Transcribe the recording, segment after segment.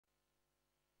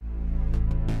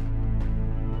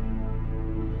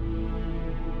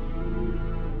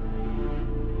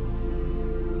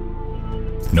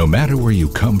No matter where you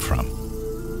come from,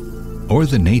 or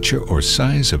the nature or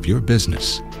size of your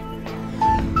business,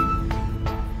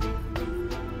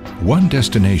 one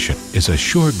destination is a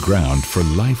sure ground for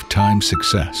lifetime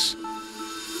success.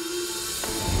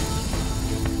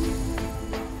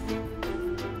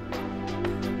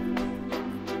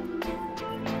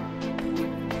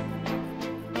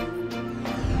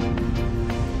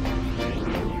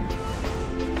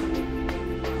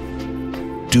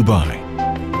 Dubai.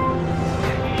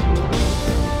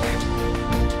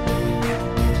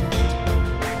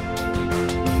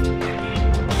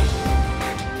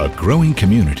 A growing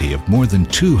community of more than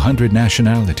 200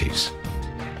 nationalities,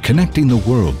 connecting the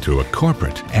world through a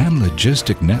corporate and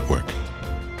logistic network,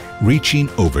 reaching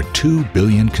over 2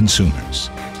 billion consumers.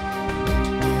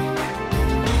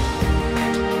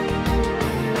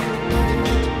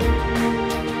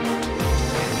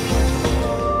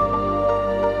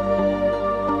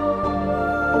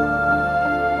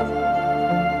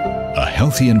 A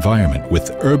healthy environment with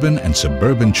urban and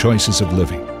suburban choices of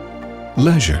living,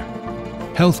 leisure,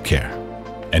 healthcare,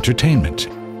 entertainment,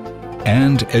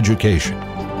 and education.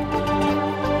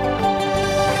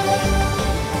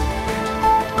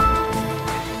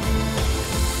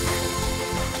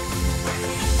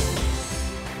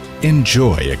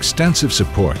 Enjoy extensive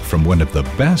support from one of the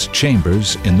best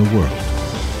chambers in the world.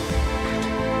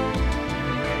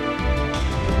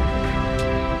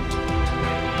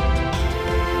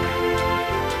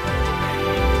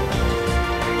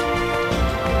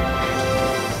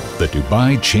 The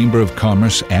Dubai Chamber of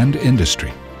Commerce and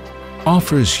Industry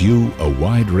offers you a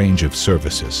wide range of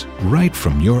services right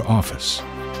from your office.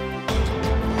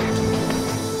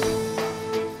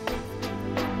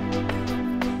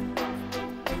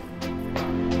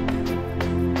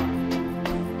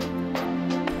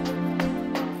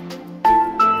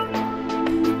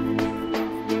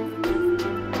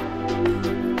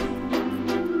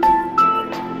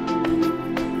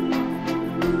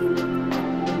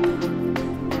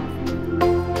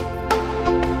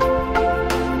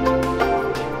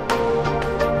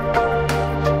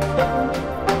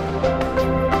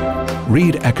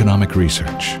 Read economic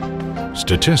research,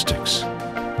 statistics,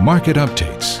 market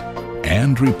updates,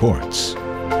 and reports.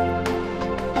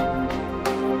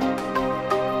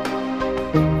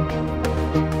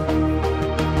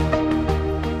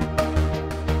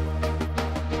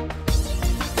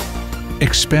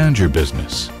 Expand your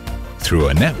business through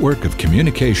a network of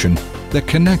communication that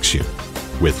connects you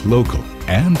with local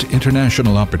and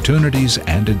international opportunities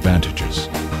and advantages.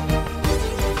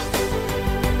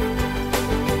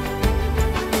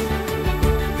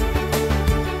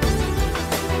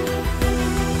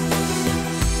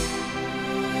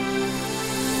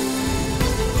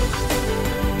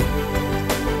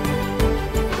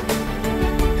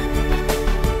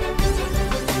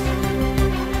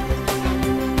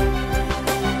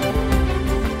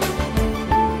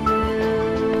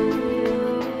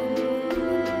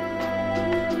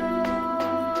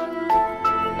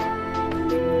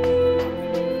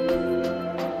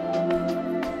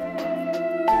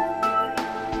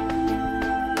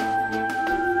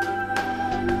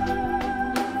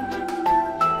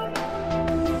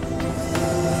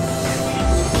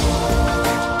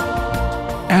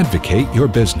 Advocate your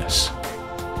business.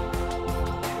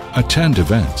 Attend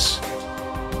events.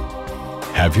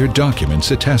 Have your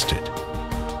documents attested.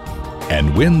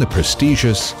 And win the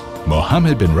prestigious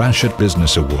Mohammed bin Rashid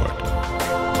Business Award.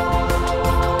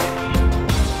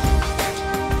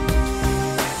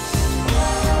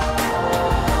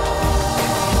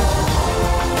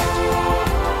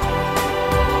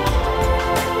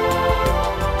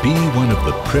 Be one of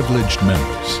the privileged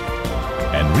members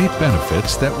and reap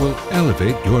benefits that will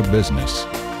elevate your business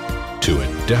to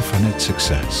a definite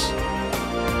success.